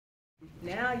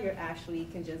Now you actually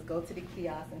can just go to the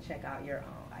kiosk and check out your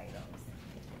own items.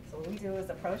 So what we do is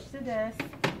approach the desk,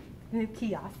 the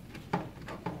kiosk.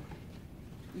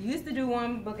 You used to do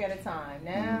one book at a time.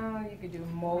 Now you can do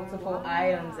multiple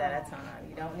items at a time.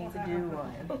 You don't need to do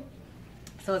one.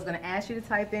 So it's going to ask you to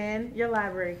type in your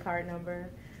library card number.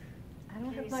 I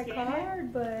don't have my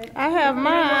card, but I have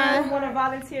mine. Want to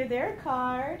volunteer their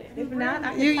card? If not,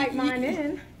 I can type mine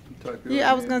in. Yeah,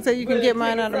 I was going to say you can get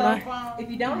mine out of mine. If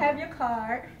you don't have your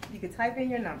card, you can type in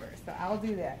your number. So I'll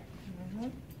do that.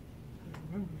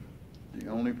 The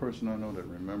only person I know that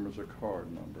remembers a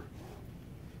card number.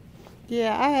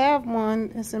 Yeah, I have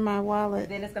one. It's in my wallet.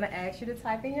 Then it's going to ask you to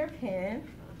type in your PIN.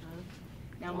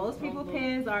 Now, most people's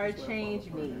PINs are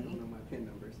change me.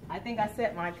 I think I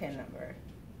set my PIN number.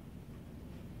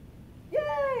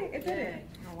 Yay! It did it.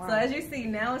 Oh, wow. So as you see,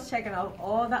 now it's checking out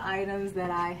all the items that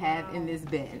I have in this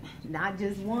bin. Not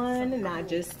just one, not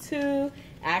just two,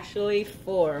 actually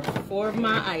four. 4 of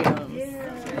my items.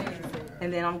 Yeah.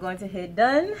 And then I'm going to hit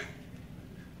done.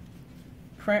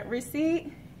 Print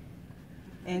receipt.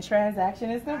 And transaction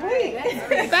is complete.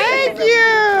 Thank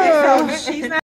you. So she's not